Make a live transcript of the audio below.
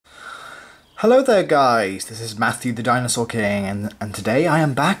Hello there guys, this is Matthew the Dinosaur King and today I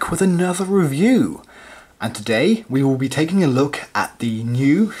am back with another review. And today we will be taking a look at the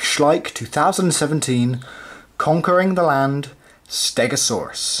new Schleich 2017 Conquering the Land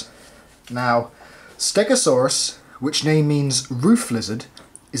Stegosaurus. Now, Stegosaurus, which name means roof lizard,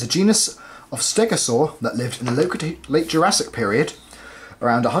 is a genus of stegosaur that lived in the late Jurassic period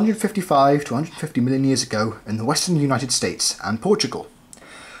around 155 to 150 million years ago in the western United States and Portugal.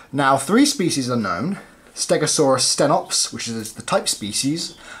 Now, three species are known: Stegosaurus stenops, which is the type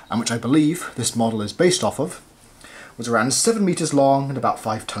species, and which I believe this model is based off of, was around 7 meters long and about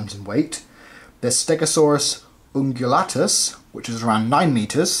 5 tons in weight. There's Stegosaurus ungulatus, which is around 9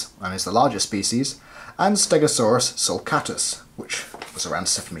 meters and is the largest species, and Stegosaurus sulcatus, which was around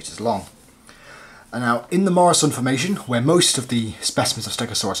 7 meters long. And now, in the Morrison Formation, where most of the specimens of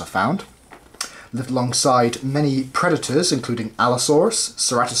Stegosaurus are found, lived alongside many predators including Allosaurus,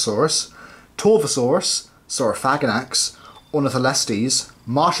 Ceratosaurus, Torvosaurus, Saurophaganax, Ornitholestes,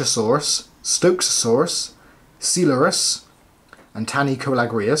 Marchosaurus, Stokesaurus, Coelurus, and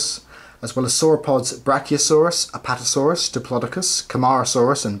Tanicolagrius, as well as sauropods Brachiosaurus, Apatosaurus, Diplodocus,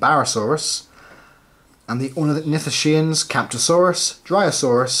 Camarasaurus, and Barosaurus, and the Ornithischians Camptosaurus,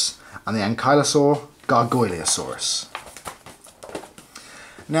 Dryosaurus, and the Ankylosaur Gargoyleosaurus.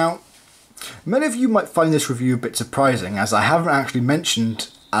 Now, many of you might find this review a bit surprising, as I haven't actually mentioned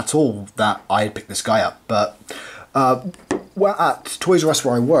at all that I had picked this guy up, but well, at Toys R Us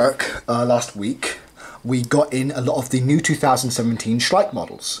where I work last week, we got in a lot of the new 2017 Schleich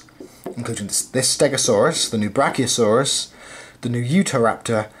models, including this Stegosaurus, the new Brachiosaurus, the new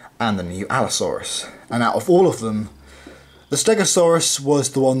Utahraptor, and the new Allosaurus. And out of all of them, the Stegosaurus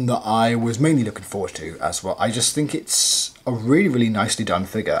was the one that I was mainly looking forward to as well. I just think it's a really nicely done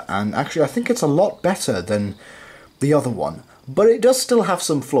figure, and actually I think it's a lot better than the other one, but it does still have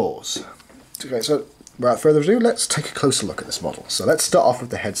some flaws. Okay, so without further ado, let's take a closer look at this model. So let's start off with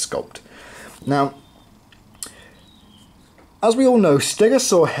the head sculpt. Now, as we all know,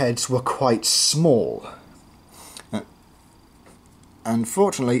 Stegosaur heads were quite small.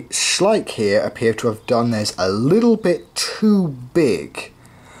 Unfortunately, Schleich here appear to have done theirs a little bit too big.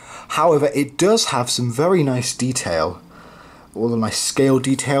 However, it does have some very nice detail. All the nice scale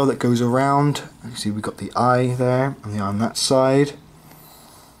detail that goes around. You can see we've got the eye there, and the eye on that side.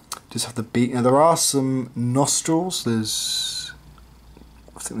 Just have the beak. Now there are some nostrils.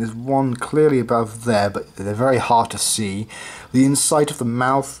 I think there's one clearly above there, but they're very hard to see. The inside of the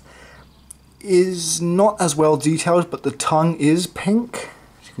mouth is not as well detailed, but the tongue is pink,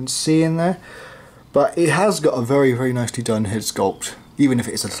 as you can see in there. But it has got a very nicely done head sculpt, even if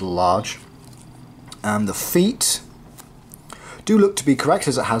it is a little large. And the feet do look to be correct,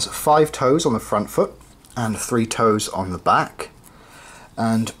 as it has 5 toes on the front foot and 3 toes on the back.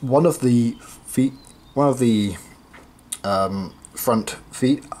 And one of the front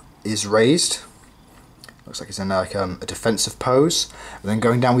feet is raised. Looks like it's in like a defensive pose. And then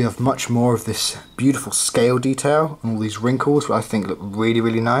going down, we have much more of this beautiful scale detail and all these wrinkles, which I think look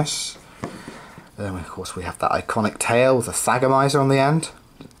really nice. Then of course we have that iconic tail with a Thagomizer on the end.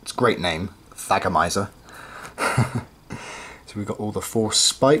 It's a great name, Thagomizer. So we've got all the 4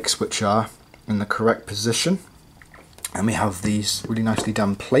 spikes, which are in the correct position. And we have these really nicely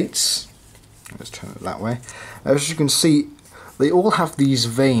done plates. Let's turn it that way. As you can see, they all have these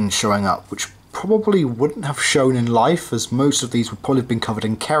veins showing up, which probably wouldn't have shown in life, as most of these would probably have been covered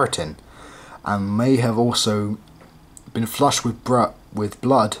in keratin and may have also been flushed with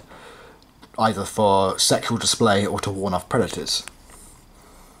blood, either for sexual display or to warn off predators.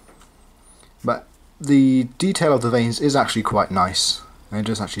 But the detail of the veins is actually quite nice, and it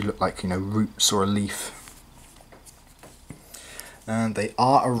does actually look like, you know, roots or a leaf. And they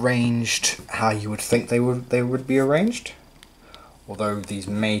are arranged how you would think they would be arranged, although these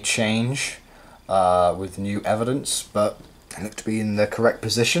may change with new evidence, but they look to be in the correct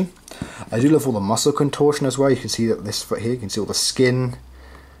position. I do love all the muscle contortion as well. You can see that this foot here, you can see all the skin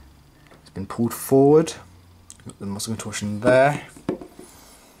has been pulled forward. Got the muscle contortion there.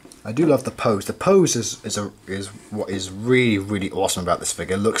 I do love the pose. The pose is what is really awesome about this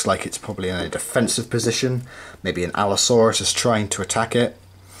figure. It looks like it's probably in a defensive position. Maybe an Allosaurus is trying to attack it.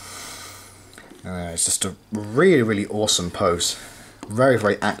 It's just a really awesome pose.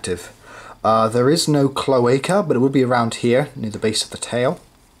 Very active. There is no cloaca, but it would be around here, near the base of the tail.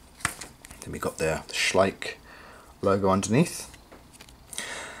 Then we got the Schleich logo underneath.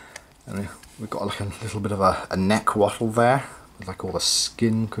 And we've got like a little bit of a neck wattle there, with like all the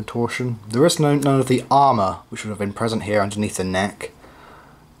skin contortion. There is none of the armour, which would have been present here underneath the neck,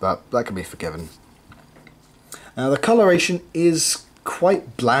 but that can be forgiven. Now the coloration is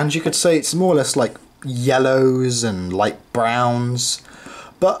quite bland, you could say. It's more or less like yellows and light browns.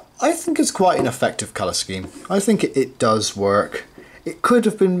 But I think it's quite an effective colour scheme. I think it does work. It could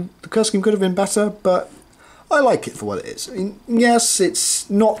have been, the colour scheme could have been better, but I like it for what it is. I mean, yes, it's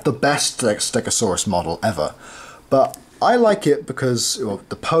not the best Stegosaurus model ever, but I like it because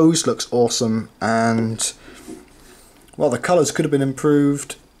the pose looks awesome, and while the colours could have been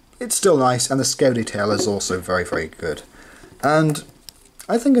improved, it's still nice, and the scale detail is also very, very good. And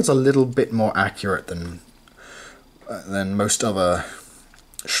I think it's a little bit more accurate than most other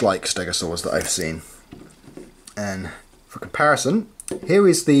Schleich Stegosaurs that I've seen. And for comparison, here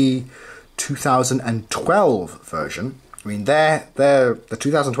is the 2012 version. I mean, the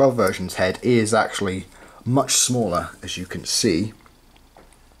 2012 version's head is actually much smaller, as you can see.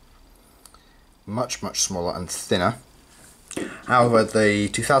 Much smaller and thinner. However, the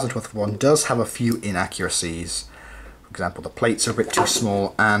 2012 one does have a few inaccuracies. For example, the plates are a bit too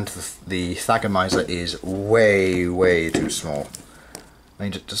small, and the thagomizer is way too small. I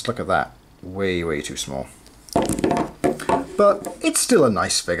mean, just look at that. Way too small. But it's still a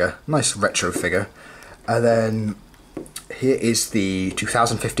nice figure, nice retro figure. And then here is the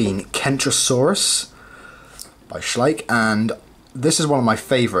 2015 Kentrosaurus by Schleich, and this is one of my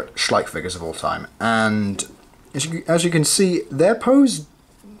favourite Schleich figures of all time. And as you can see, their poses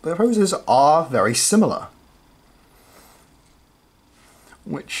are very similar,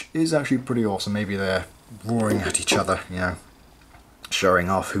 which is actually pretty awesome. Maybe they're roaring at each other, you know, showing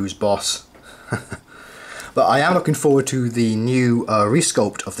off who's boss. But I am looking forward to the new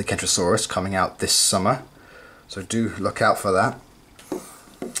resculpt of the Kentrosaurus coming out this summer, so do look out for that.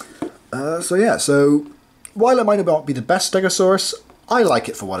 So while it might not be the best Stegosaurus, I like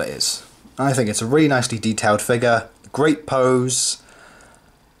it for what it is. I think it's a really nicely detailed figure, great pose,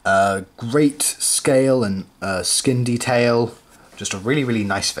 great scale and skin detail, just a really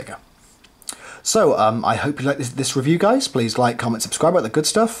nice figure. So I hope you like this review, guys. Please like, comment, subscribe, about the good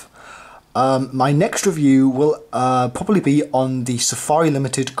stuff. My next review will probably be on the Safari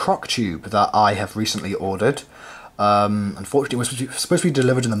Limited croc tube that I have recently ordered. Unfortunately, it was supposed to be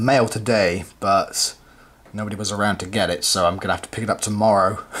delivered in the mail today, but nobody was around to get it, so I'm going to have to pick it up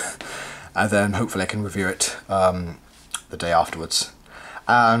tomorrow, and then hopefully I can review it the day afterwards.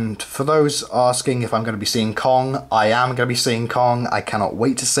 And for those asking if I'm going to be seeing Kong, I am going to be seeing Kong. I cannot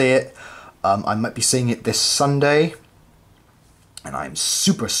wait to see it. I might be seeing it this Sunday, and I'm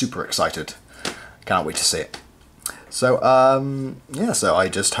super excited. Cannot wait to see it. So, yeah, so I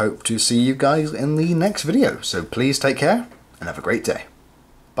just hope to see you guys in the next video. So please take care, and have a great day.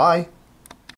 Bye!